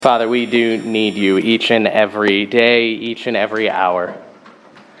Father, we do need you each and every day, each and every hour.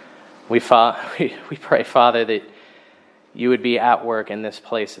 We pray, Father, that you would be at work in this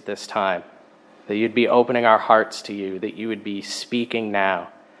place at this time, that you'd be opening our hearts to you, that you would be speaking now,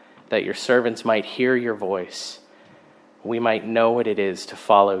 that your servants might hear your voice. We might know what it is to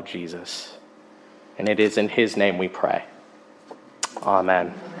follow Jesus. And it is in his name we pray.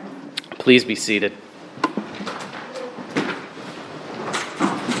 Amen. Please be seated.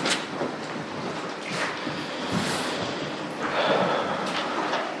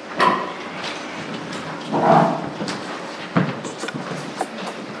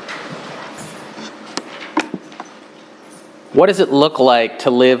 What does it look like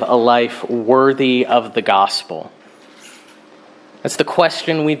to live a life worthy of the gospel? That's the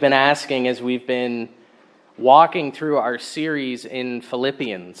question we've been asking as we've been walking through our series in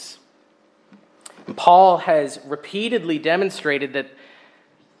Philippians. And Paul has repeatedly demonstrated that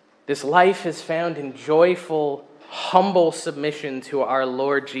this life is found in joyful, humble submission to our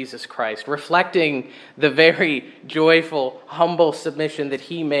Lord Jesus Christ, reflecting the very joyful, humble submission that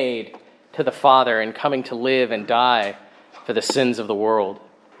he made to the Father in coming to live and die for the sins of the world.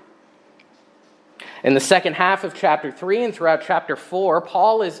 In the second half of chapter 3 and throughout chapter 4,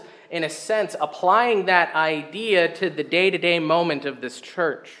 Paul is, in a sense, applying that idea to the day-to-day moment of this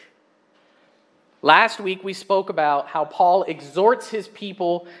church. Last week, we spoke about how Paul exhorts his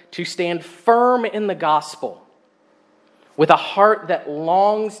people to stand firm in the gospel with a heart that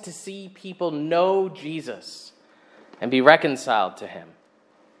longs to see people know Jesus and be reconciled to him.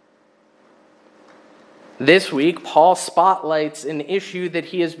 This week, Paul spotlights an issue that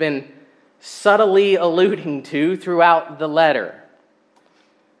he has been subtly alluding to throughout the letter.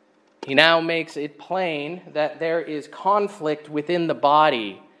 He now makes it plain that there is conflict within the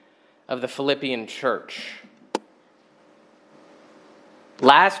body of the Philippian church.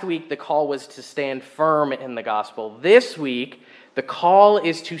 Last week, the call was to stand firm in the gospel. This week, the call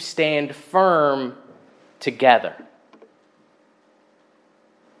is to stand firm together.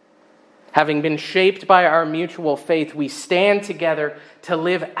 Having been shaped by our mutual faith, we stand together to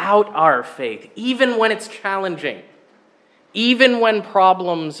live out our faith, even when it's challenging, even when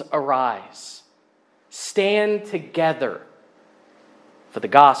problems arise. Stand together for the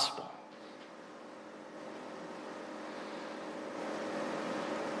gospel.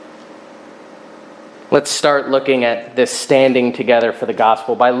 Let's start looking at this standing together for the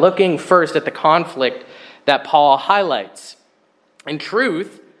gospel by looking first at the conflict that Paul highlights. In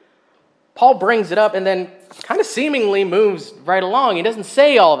truth, Paul brings it up and then kind of seemingly moves right along. He doesn't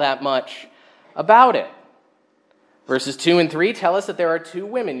say all that much about it. Verses 2 and 3 tell us that there are two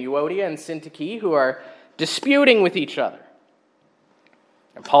women, Euodia and Syntyche, who are disputing with each other.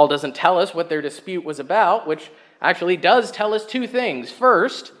 And Paul doesn't tell us what their dispute was about, which actually does tell us two things.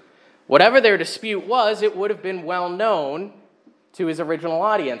 First, whatever their dispute was, it would have been well known to his original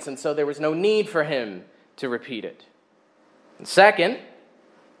audience, and so there was no need for him to repeat it. And second,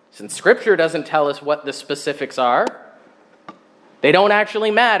 since Scripture doesn't tell us what the specifics are, they don't actually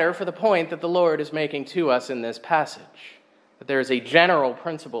matter for the point that the Lord is making to us in this passage. That there is a general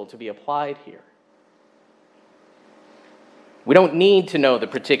principle to be applied here. We don't need to know the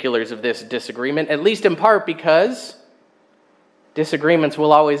particulars of this disagreement, at least in part because disagreements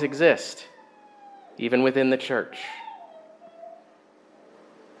will always exist, even within the church.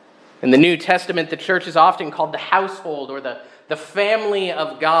 In the New Testament, the church is often called the household or the family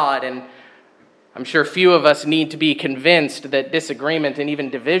of God, and I'm sure few of us need to be convinced that disagreement and even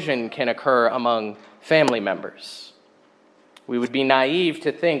division can occur among family members. We would be naive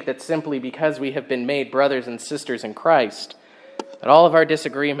to think that simply because we have been made brothers and sisters in Christ, that all of our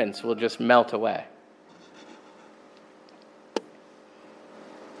disagreements will just melt away.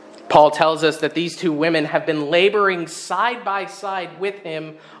 Paul tells us that these two women have been laboring side by side with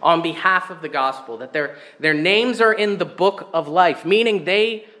him on behalf of the gospel, that their names are in the book of life, meaning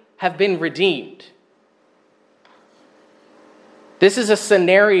they have been redeemed. This is a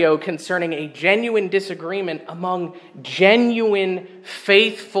scenario concerning a genuine disagreement among genuine,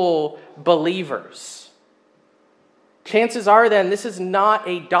 faithful believers. Chances are then this is not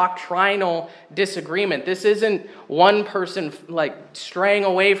a doctrinal disagreement. This isn't one person straying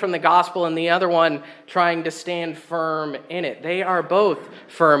away from the gospel and the other one trying to stand firm in it. They are both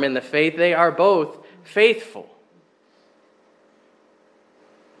firm in the faith. They are both faithful.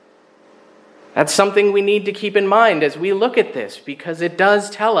 That's something we need to keep in mind as we look at this, because it does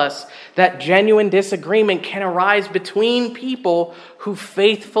tell us that genuine disagreement can arise between people who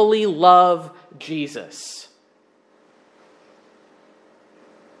faithfully love Jesus.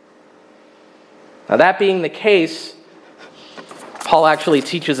 Now, that being the case, Paul actually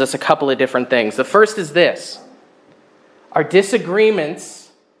teaches us a couple of different things. The first is this: our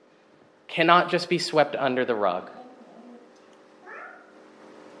disagreements cannot just be swept under the rug.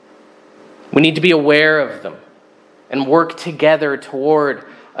 We need to be aware of them and work together toward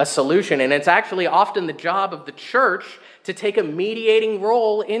a solution. And it's actually often the job of the church to take a mediating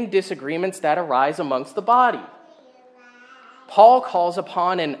role in disagreements that arise amongst the body. Paul calls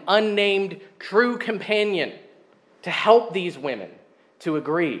upon an unnamed true companion to help these women to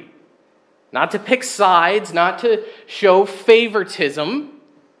agree. Not to pick sides, not to show favoritism,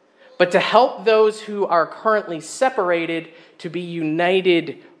 but to help those who are currently separated to be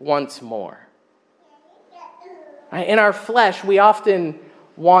united once more. In our flesh, we often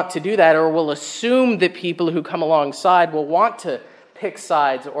want to do that, or will assume that people who come alongside will want to pick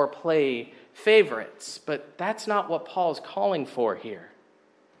sides or play favorites. But that's not what Paul's calling for here.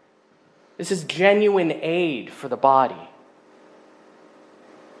 This is genuine aid for the body.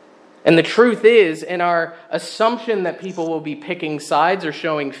 And the truth is, in our assumption that people will be picking sides or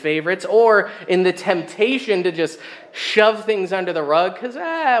showing favorites, or in the temptation to just shove things under the rug because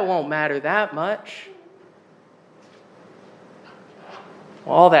it won't matter that much,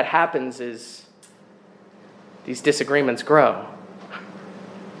 all that happens is these disagreements grow.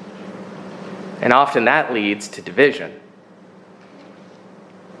 And often that leads to division.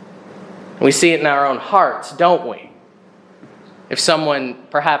 We see it in our own hearts, don't we? If someone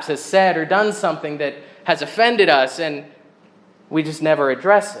perhaps has said or done something that has offended us and we just never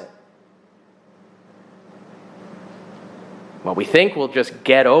address it, well, we think we'll just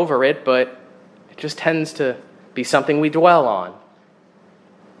get over it, but it just tends to be something we dwell on.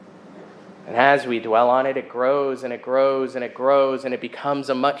 And as we dwell on it, it grows and it grows and it grows, and it becomes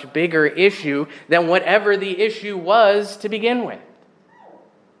a much bigger issue than whatever the issue was to begin with.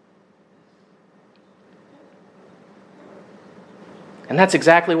 And that's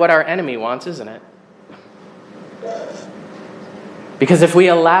exactly what our enemy wants, isn't it? Because if we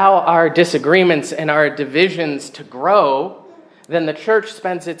allow our disagreements and our divisions to grow, then the church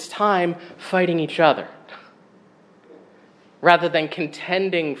spends its time fighting each other, rather than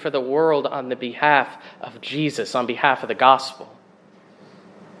contending for the world on the behalf of Jesus, on behalf of the gospel.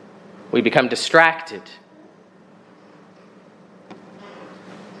 We become distracted.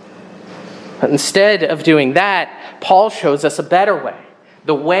 But instead of doing that, Paul shows us a better way,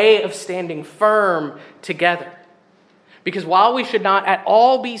 the way of standing firm together. Because while we should not at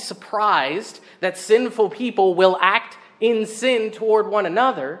all be surprised that sinful people will act in sin toward one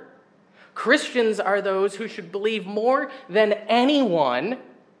another, Christians are those who should believe more than anyone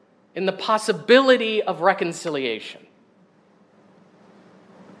in the possibility of reconciliation.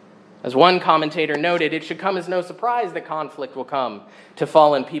 As one commentator noted, it should come as no surprise that conflict will come to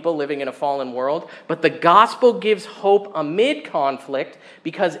fallen people living in a fallen world, but the gospel gives hope amid conflict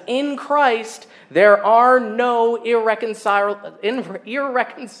because in Christ there are no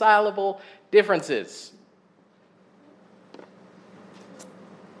irreconcilable differences.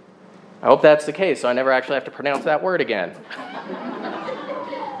 I hope that's the case, so I never actually have to pronounce that word again.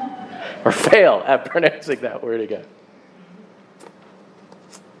 Or fail at pronouncing that word again.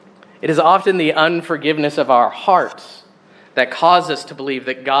 It is often the unforgiveness of our hearts that cause us to believe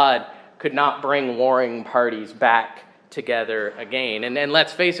that God could not bring warring parties back together again. And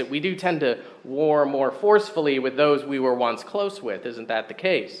let's face it, we do tend to war more forcefully with those we were once close with. Isn't that the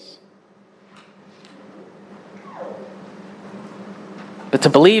case? But to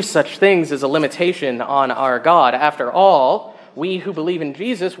believe such things is a limitation on our God. After all, we who believe in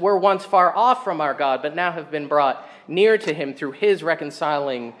Jesus were once far off from our God, but now have been brought near to him through his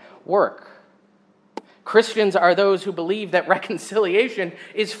reconciling work. Christians are those who believe that reconciliation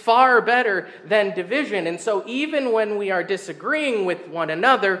is far better than division. And so even when we are disagreeing with one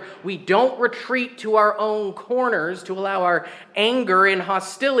another, we don't retreat to our own corners to allow our anger and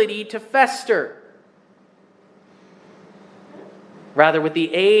hostility to fester. Rather, with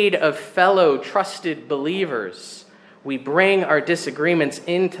the aid of fellow trusted believers, we bring our disagreements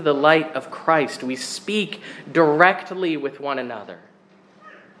into the light of Christ. We speak directly with one another,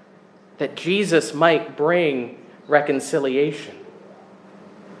 that Jesus might bring reconciliation.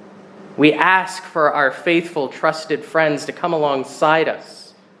 We ask for our faithful, trusted friends to come alongside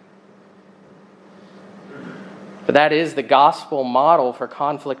us. For that is the gospel model for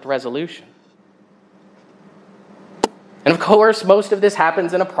conflict resolution. And of course, most of this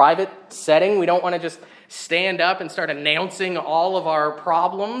happens in a private setting. We don't want to just stand up and start announcing all of our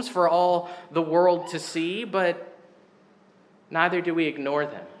problems for all the world to see, but neither do we ignore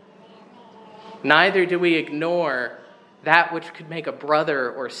them. Neither do we ignore that which could make a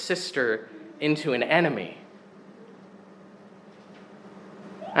brother or sister into an enemy.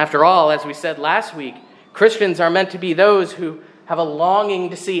 After all, as we said last week, Christians are meant to be those who have a longing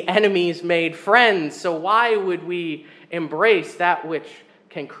to see enemies made friends. So why would we embrace that which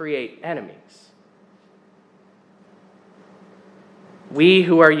can create enemies? We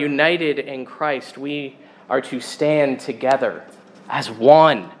who are united in Christ, we are to stand together as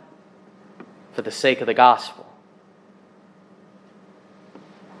one for the sake of the gospel.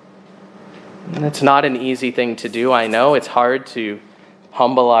 And it's not an easy thing to do, I know. It's hard to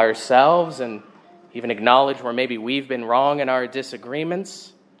humble ourselves and even acknowledge where maybe we've been wrong in our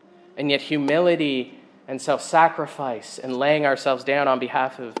disagreements. And yet humility and self-sacrifice and laying ourselves down on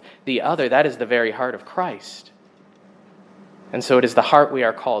behalf of the other, that is the very heart of Christ. And so it is the heart we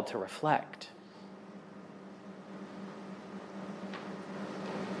are called to reflect.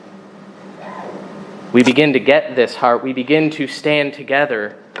 We begin to get this heart. We begin to stand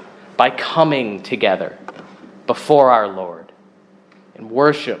together by coming together before our Lord in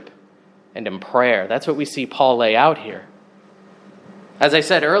worship and in prayer. That's what we see Paul lay out here. As I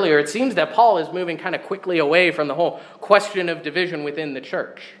said earlier, it seems that Paul is moving kind of quickly away from the whole question of division within the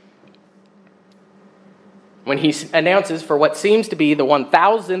church. When he announces for what seems to be the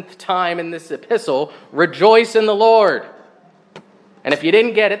 1,000th time in this epistle, rejoice in the Lord. And if you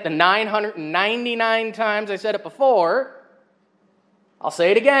didn't get it the 999 times I said it before, I'll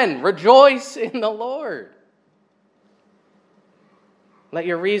say it again. Rejoice in the Lord. Let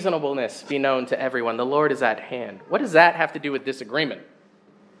your reasonableness be known to everyone. The Lord is at hand. What does that have to do with disagreement?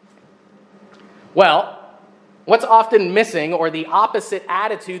 Well, what's often missing, or the opposite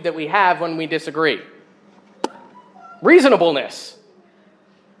attitude that we have when we disagree? Reasonableness.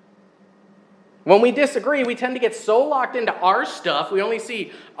 When we disagree, we tend to get so locked into our stuff, we only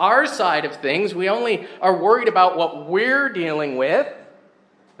see our side of things, we only are worried about what we're dealing with,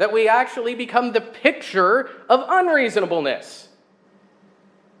 that we actually become the picture of unreasonableness.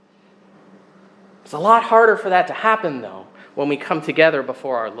 It's a lot harder for that to happen, though, when we come together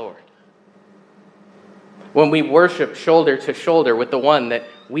before our Lord. When we worship shoulder to shoulder with the one that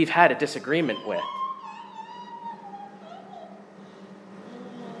we've had a disagreement with.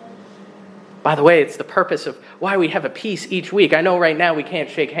 By the way, it's the purpose of why we have a peace each week. I know right now we can't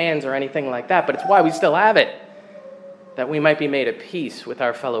shake hands or anything like that, but it's why we still have it. That we might be made at peace with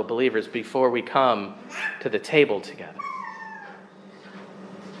our fellow believers before we come to the table together.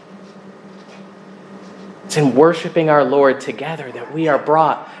 It's in worshiping our Lord together that we are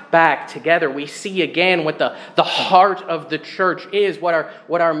brought back together. We see again what the heart of the church is, what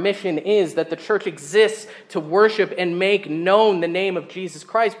our mission is, that the church exists to worship and make known the name of Jesus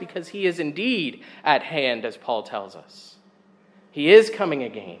Christ, because he is indeed at hand, as Paul tells us. He is coming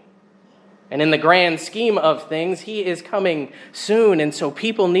again. And in the grand scheme of things, he is coming soon, and so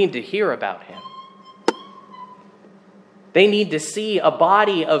people need to hear about him. They need to see a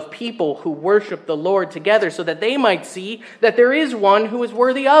body of people who worship the Lord together so that they might see that there is one who is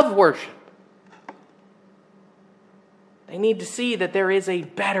worthy of worship. They need to see that there is a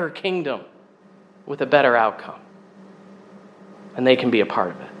better kingdom with a better outcome. And they can be a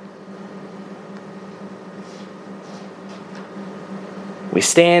part of it. We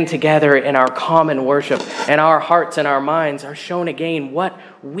stand together in our common worship, and our hearts and our minds are shown again what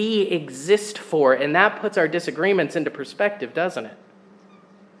we exist for, and that puts our disagreements into perspective, doesn't it?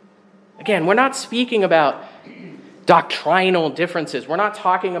 Again, we're not speaking about doctrinal differences. We're not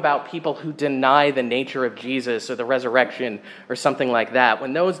talking about people who deny the nature of Jesus or the resurrection or something like that.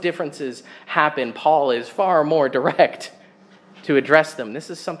 When those differences happen, Paul is far more direct to address them. This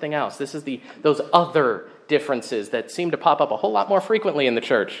is something else. This is those other differences that seem to pop up a whole lot more frequently in the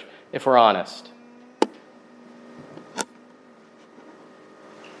church, if we're honest.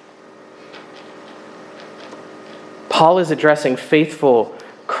 Paul is addressing faithful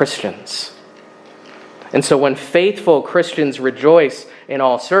Christians. And so when faithful Christians rejoice in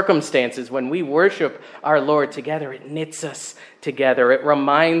all circumstances, when we worship our Lord together, it knits us together. It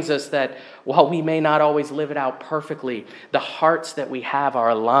reminds us that while we may not always live it out perfectly, the hearts that we have are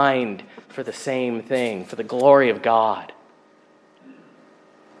aligned for the same thing, for the glory of God.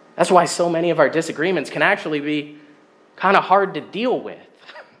 That's why so many of our disagreements can actually be kind of hard to deal with.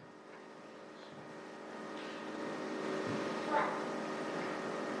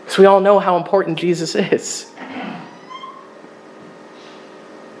 Because we all know how important Jesus is.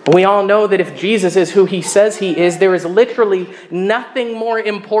 And we all know that if Jesus is who he says he is, there is literally nothing more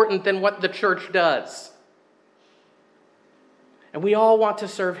important than what the church does. And we all want to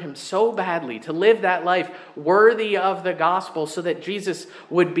serve him so badly, to live that life worthy of the gospel so that Jesus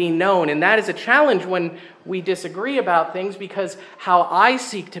would be known. And that is a challenge when we disagree about things, because how I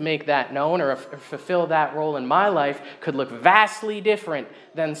seek to make that known or fulfill that role in my life could look vastly different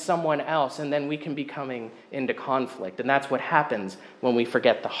than someone else. And then we can be coming into conflict. And that's what happens when we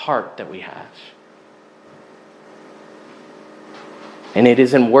forget the heart that we have. And it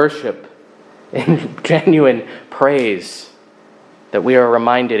is in worship, in genuine praise, that we are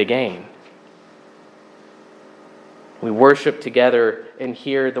reminded again. We worship together and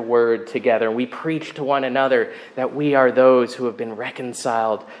hear the word together. We preach to one another that we are those who have been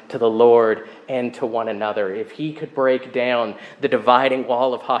reconciled to the Lord and to one another. If he could break down the dividing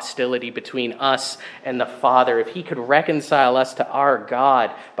wall of hostility between us and the Father, if he could reconcile us to our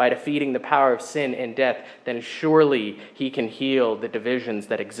God by defeating the power of sin and death, then surely he can heal the divisions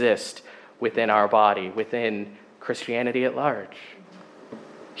that exist within our body, within Christianity at large.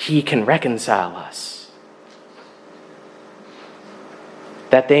 He can reconcile us.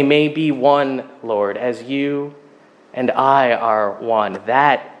 That they may be one, Lord, as you and I are one.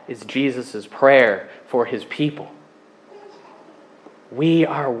 That is Jesus' prayer for his people. We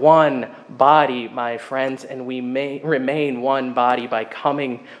are one body, my friends, and we may remain one body by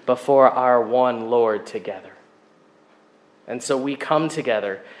coming before our one Lord together. And so we come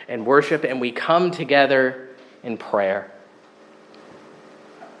together in worship, and we come together in prayer.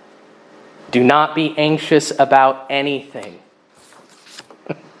 Do not be anxious about anything,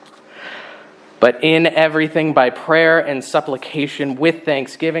 but in everything by prayer and supplication with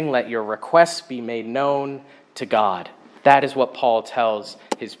thanksgiving, let your requests be made known to God. That is what Paul tells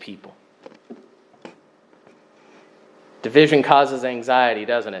his people. Division causes anxiety,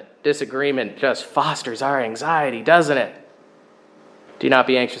 doesn't it? Disagreement just fosters our anxiety, doesn't it? Do not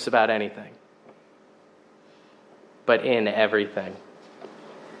be anxious about anything, but in everything.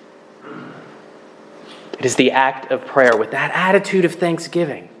 It is the act of prayer with that attitude of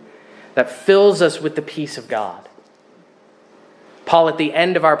thanksgiving that fills us with the peace of God. Paul, at the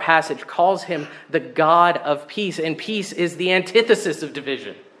end of our passage, calls him the God of peace, and peace is the antithesis of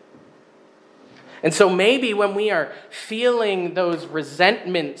division. And so maybe when we are feeling those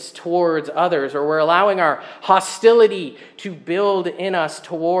resentments towards others, or we're allowing our hostility to build in us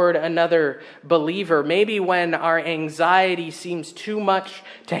toward another believer, maybe when our anxiety seems too much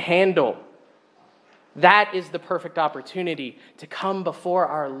to handle, that is the perfect opportunity to come before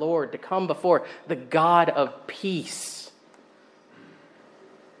our Lord, to come before the God of peace,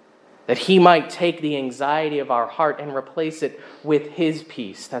 that he might take the anxiety of our heart and replace it with his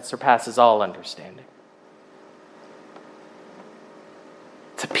peace that surpasses all understanding.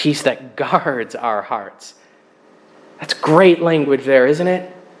 It's a peace that guards our hearts. That's great language there, isn't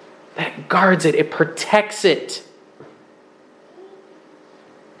it? That guards it, it protects it.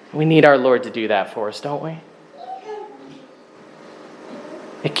 We need our Lord to do that for us, don't we?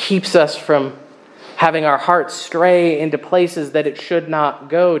 It keeps us from having our hearts stray into places that it should not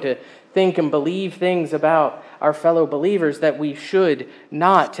go, to think and believe things about our fellow believers that we should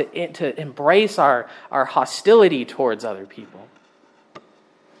not, to embrace our hostility towards other people.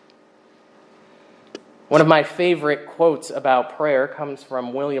 One of my favorite quotes about prayer comes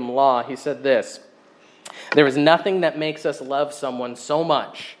from William Law. He said this: "There is nothing that makes us love someone so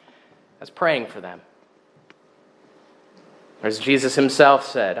much as praying for them. As Jesus himself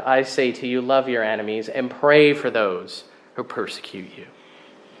said, I say to you, love your enemies and pray for those who persecute you."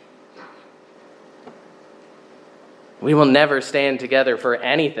 We will never stand together for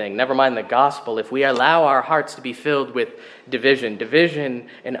anything, never mind the gospel, if we allow our hearts to be filled with division. Division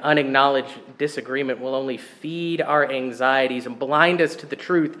and unacknowledged disagreement will only feed our anxieties and blind us to the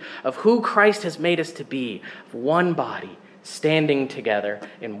truth of who Christ has made us to be, one body, standing together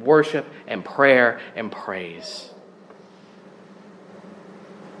in worship and prayer and praise.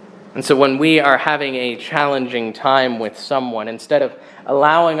 And so when we are having a challenging time with someone, instead of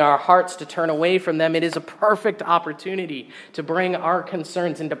allowing our hearts to turn away from them, it is a perfect opportunity to bring our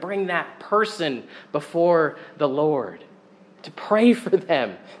concerns and to bring that person before the Lord. To pray for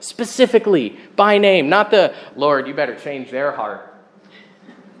them, specifically by name, not the, Lord, you better change their heart.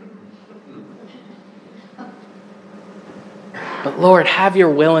 But Lord, have your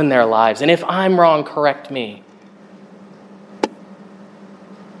will in their lives. And if I'm wrong, correct me.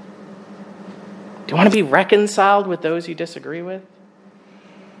 Do you want to be reconciled with those you disagree with?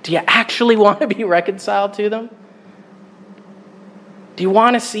 Do you actually want to be reconciled to them? Do you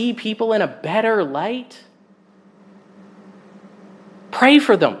want to see people in a better light? Pray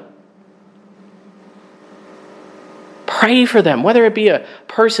for them. Pray for them, whether it be a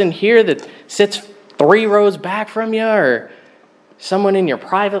person here that sits 3 rows back from you, or someone in your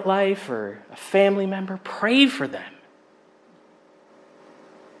private life or a family member, pray for them.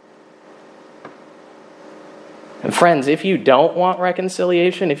 And friends, if you don't want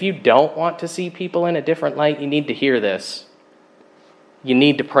reconciliation, if you don't want to see people in a different light, you need to hear this. You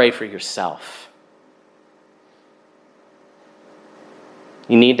need to pray for yourself.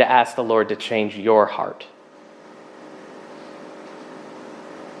 You need to ask the Lord to change your heart.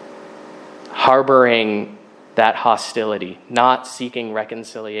 Harboring that hostility, not seeking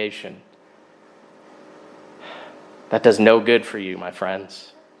reconciliation, that does no good for you, my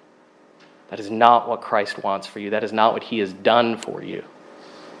friends. That is not what Christ wants for you. That is not what he has done for you.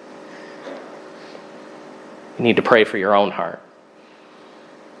 You need to pray for your own heart.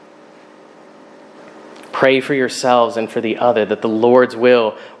 Pray for yourselves and for the other, that the Lord's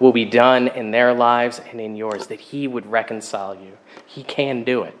will be done in their lives and in yours, that he would reconcile you. He can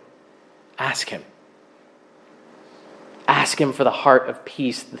do it. Ask him. Ask him for the heart of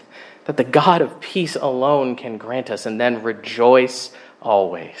peace that the God of peace alone can grant us, and then rejoice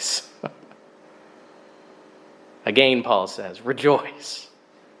always. Again, Paul says, rejoice.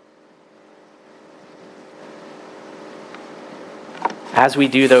 As we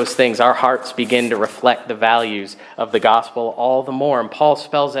do those things, our hearts begin to reflect the values of the gospel all the more. And Paul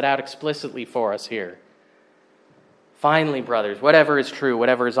spells it out explicitly for us here. Finally, brothers, whatever is true,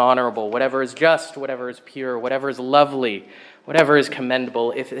 whatever is honorable, whatever is just, whatever is pure, whatever is lovely, whatever is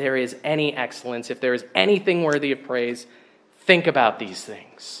commendable, if there is any excellence, if there is anything worthy of praise, think about these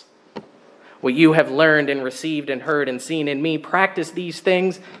things. What you have learned and received and heard and seen in me, practice these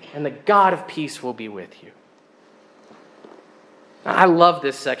things, and the God of peace will be with you. Now, I love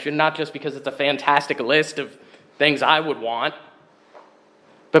this section, not just because it's a fantastic list of things I would want,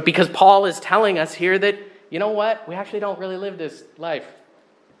 but because Paul is telling us here that, you know what? We actually don't really live this life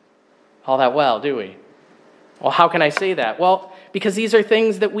all that well, do we? Well, how can I say that? Well, because these are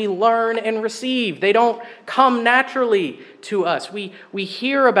things that we learn and receive. They don't come naturally to us. We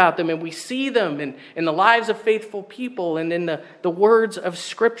hear about them and we see them in the lives of faithful people and in the words of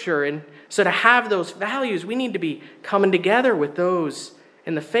Scripture. And so to have those values, we need to be coming together with those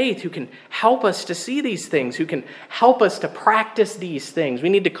in the faith who can help us to see these things, who can help us to practice these things. We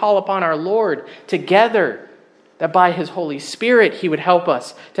need to call upon our Lord together, that by his Holy Spirit he would help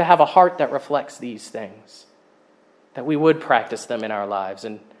us to have a heart that reflects these things, that we would practice them in our lives.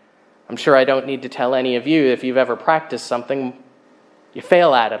 And I'm sure I don't need to tell any of you, if you've ever practiced something, you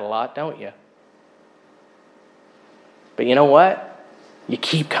fail at it a lot, don't you? But you know what? You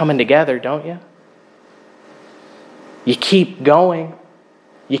keep coming together, don't you? You keep going.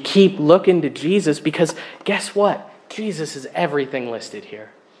 You keep looking to Jesus, because guess what? Jesus is everything listed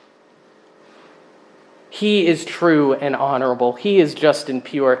here. He is true and honorable. He is just and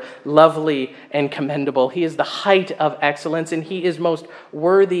pure, lovely and commendable. He is the height of excellence, and he is most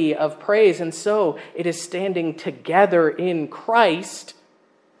worthy of praise. And so it is standing together in Christ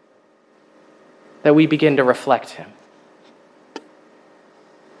that we begin to reflect him.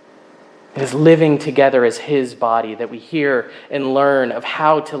 It is living together as his body that we hear and learn of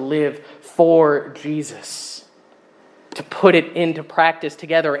how to live for Jesus, to put it into practice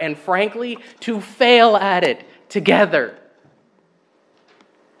together, and frankly, to fail at it together,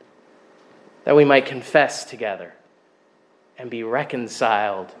 that we might confess together and be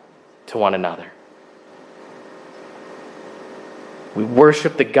reconciled to one another. We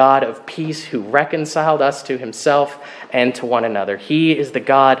worship the God of peace who reconciled us to himself and to one another. He is the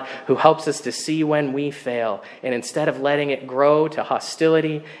God who helps us to see when we fail, and instead of letting it grow to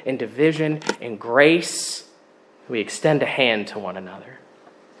hostility and division and grace, we extend a hand to one another.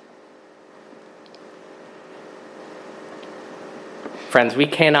 Friends, we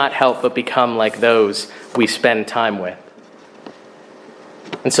cannot help but become like those we spend time with.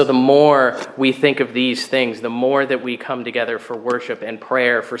 And so the more we think of these things, the more that we come together for worship and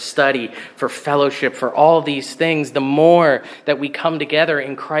prayer, for study, for fellowship, for all these things, the more that we come together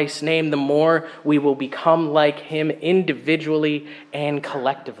in Christ's name, the more we will become like him individually and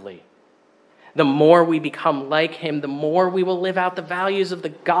collectively. The more we become like him, the more we will live out the values of the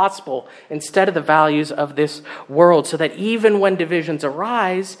gospel instead of the values of this world, so that even when divisions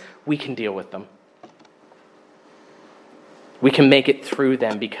arise, we can deal with them. We can make it through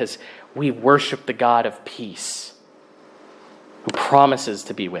them because we worship the God of peace who promises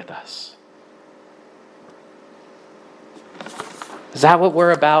to be with us. Is that what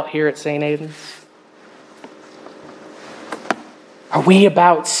we're about here at St. Aidan's? Are we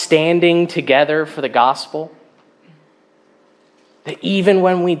about standing together for the gospel? That even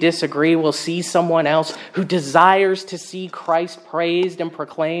when we disagree, we'll see someone else who desires to see Christ praised and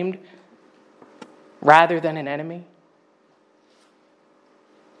proclaimed rather than an enemy?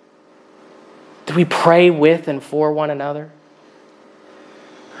 Do we pray with and for one another?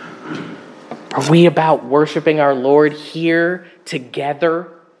 Are we about worshiping our Lord here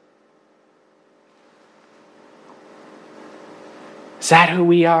together? Is that who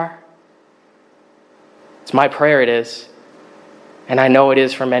we are? It's my prayer it is. And I know it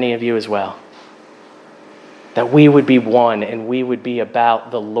is for many of you as well. That we would be one and we would be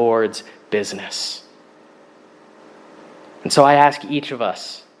about the Lord's business. And so I ask each of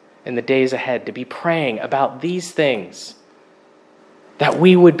us in the days ahead to be praying about these things. That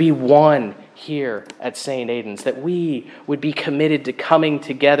we would be one here at St. Aidan's. That we would be committed to coming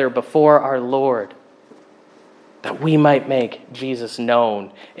together before our Lord. That we might make Jesus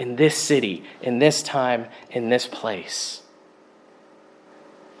known in this city, in this time, in this place.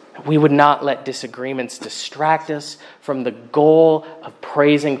 We would not let disagreements distract us from the goal of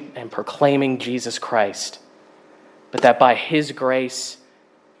praising and proclaiming Jesus Christ, but that by His grace,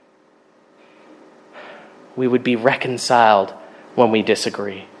 we would be reconciled when we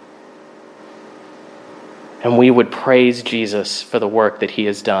disagree. And we would praise Jesus for the work that He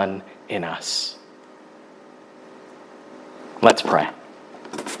has done in us. Let's pray.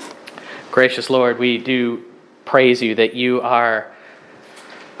 Gracious Lord, we do praise You that You are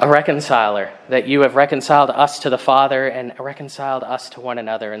a reconciler, that You have reconciled us to the Father and reconciled us to one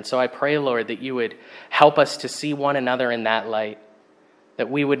another. And so I pray, Lord, that You would help us to see one another in that light, that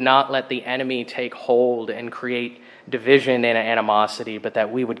we would not let the enemy take hold and create division and animosity, but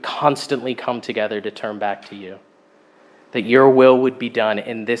that we would constantly come together to turn back to You, that Your will would be done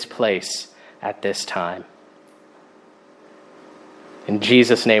in this place at this time. In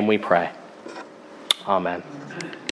Jesus' name we pray. Amen.